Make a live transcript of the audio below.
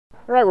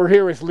All right, we're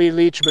here with Lee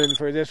Leachman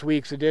for this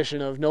week's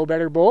edition of No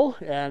Better Bull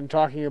and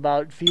talking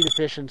about feed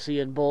efficiency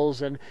in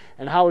bulls and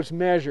how it's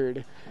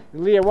measured.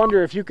 And Lee, I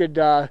wonder if you could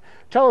tell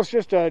us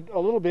just a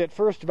little bit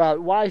first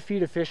about why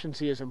feed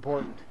efficiency is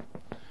important.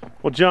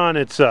 Well, John,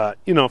 it's,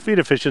 feed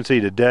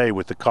efficiency today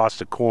with the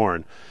cost of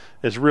corn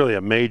is really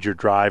a major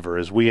driver.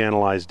 As we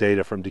analyze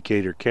data from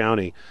Decatur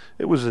County,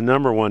 it was the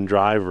 #1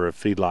 driver of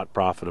feedlot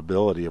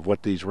profitability, of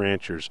what these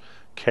ranchers'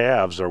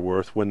 calves are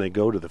worth when they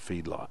go to the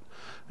feedlot.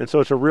 And so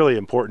it's a really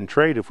important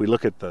trade. If we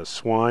look at the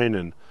swine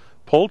and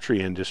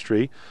poultry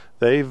industry,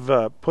 they've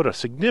put a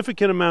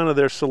significant amount of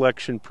their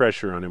selection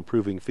pressure on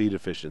improving feed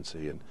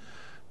efficiency. And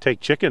take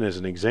chicken as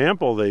an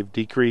example, they've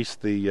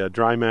decreased the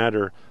dry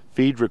matter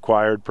feed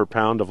required per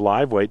pound of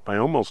live weight by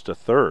almost a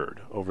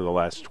third over the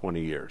last 20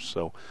 years.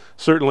 So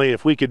certainly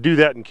if we could do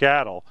that in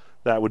cattle,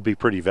 that would be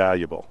pretty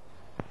valuable.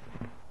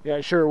 Yeah,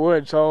 it sure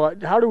would. So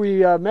how do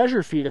we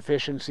measure feed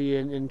efficiency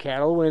in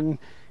cattle when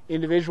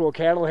individual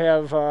cattle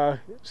have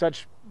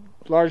such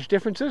large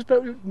differences,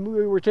 but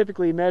we're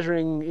typically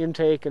measuring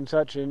intake and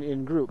such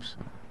in groups?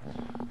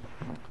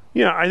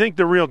 Yeah, I think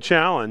the real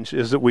challenge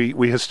is that we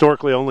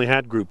historically only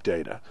had group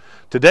data.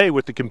 Today,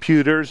 with the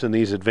computers and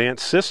these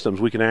advanced systems,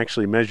 we can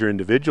actually measure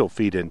individual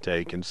feed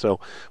intake. And so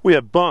we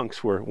have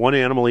bunks where one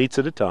animal eats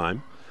at a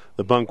time.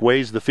 The bunk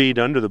weighs the feed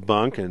under the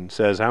bunk and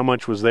says how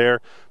much was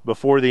there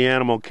before the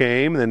animal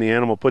came. Then the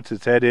animal puts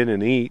its head in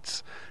and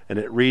eats, and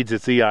it reads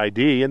its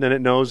EID, and then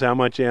it knows how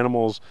much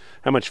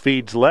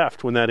feed's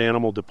left when that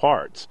animal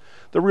departs.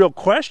 The real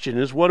question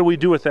is, what do we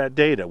do with that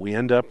data? We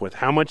end up with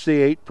how much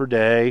they ate per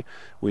day.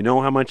 We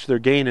know how much they're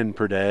gaining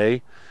per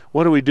day.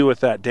 What do we do with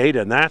that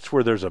data? And that's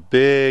where there's a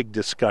big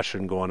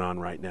discussion going on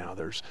right now.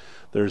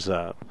 There's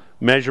a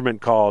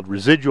measurement called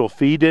residual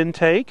feed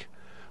intake,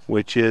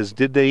 which is,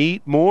 did they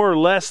eat more or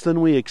less than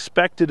we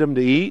expected them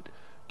to eat,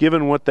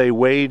 given what they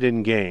weighed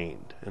and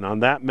gained? And on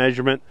that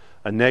measurement,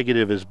 a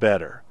negative is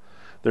better.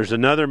 There's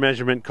another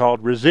measurement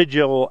called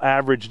residual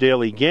average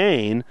daily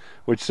gain,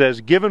 which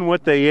says, given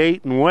what they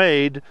ate and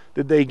weighed,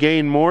 did they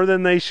gain more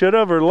than they should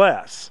have or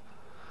less?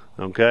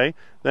 Okay?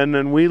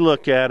 Then we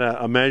look at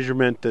a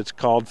measurement that's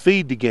called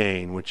feed to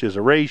gain, which is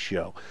a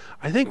ratio.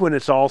 I think when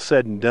it's all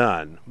said and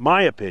done,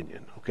 my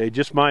opinion, okay,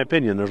 just my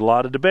opinion, there's a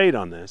lot of debate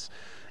on this,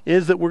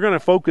 is that we're going to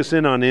focus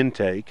in on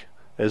intake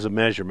as a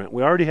measurement.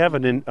 We already have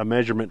a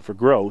measurement for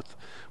growth.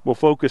 We'll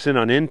focus in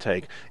on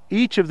intake.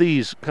 Each of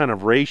these kind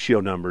of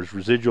ratio numbers,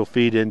 residual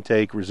feed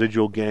intake,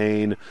 residual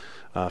gain,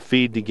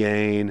 feed to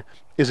gain,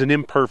 is an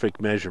imperfect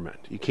measurement.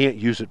 You can't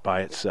use it by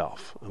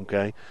itself,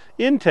 okay?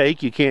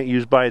 Intake you can't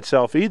use by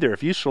itself either.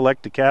 If you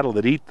select the cattle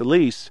that eat the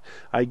least,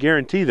 I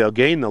guarantee they'll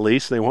gain the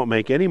least, they won't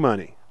make any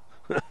money.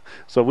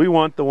 So we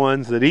want the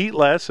ones that eat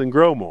less and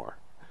grow more.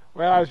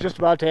 Well, I was just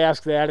about to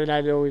ask that, and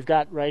I know we've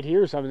got right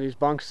here some of these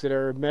bunks that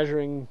are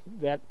measuring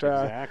that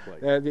Exactly.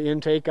 The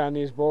intake on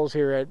these bulls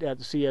here at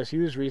the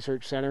CSU's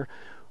Research Center.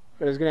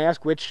 But I was going to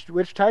ask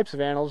which types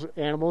of animals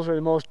are the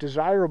most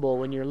desirable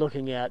when you're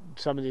looking at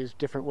some of these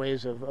different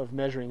ways of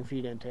measuring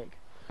feed intake.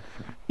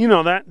 You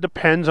know, that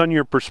depends on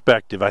your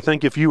perspective. I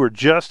think if you were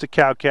just a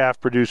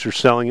cow-calf producer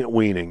selling at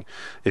weaning,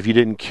 if you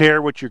didn't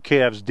care what your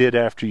calves did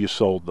after you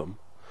sold them,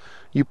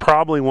 you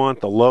probably want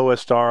the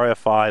lowest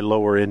RFI,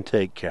 lower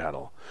intake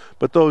cattle.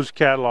 But those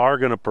cattle are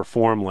going to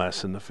perform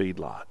less in the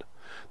feedlot.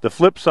 The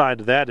flip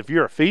side of that, if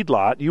you're a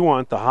feedlot, you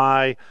want the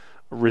high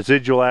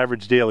residual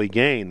average daily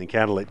gain, the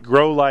cattle that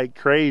grow like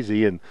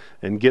crazy and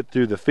get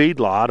through the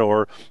feedlot,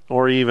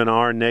 or even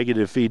our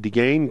negative feed to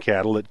gain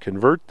cattle that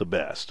convert the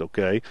best,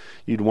 okay?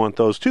 You'd want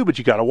those too, but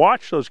you got to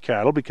watch those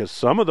cattle because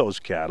some of those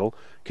cattle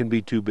can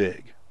be too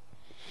big.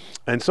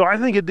 And so I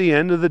think at the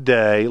end of the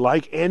day,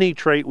 like any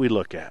trait we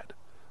look at,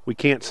 we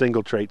can't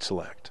single trait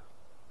select.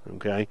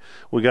 Okay,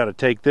 we got to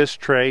take this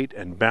trait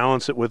and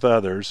balance it with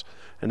others,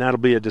 and that'll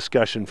be a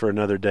discussion for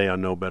another day on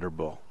No Better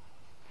Bull.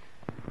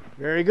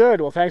 Very good.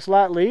 Well, thanks a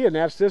lot, Lee, and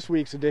that's this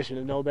week's edition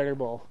of No Better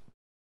Bull.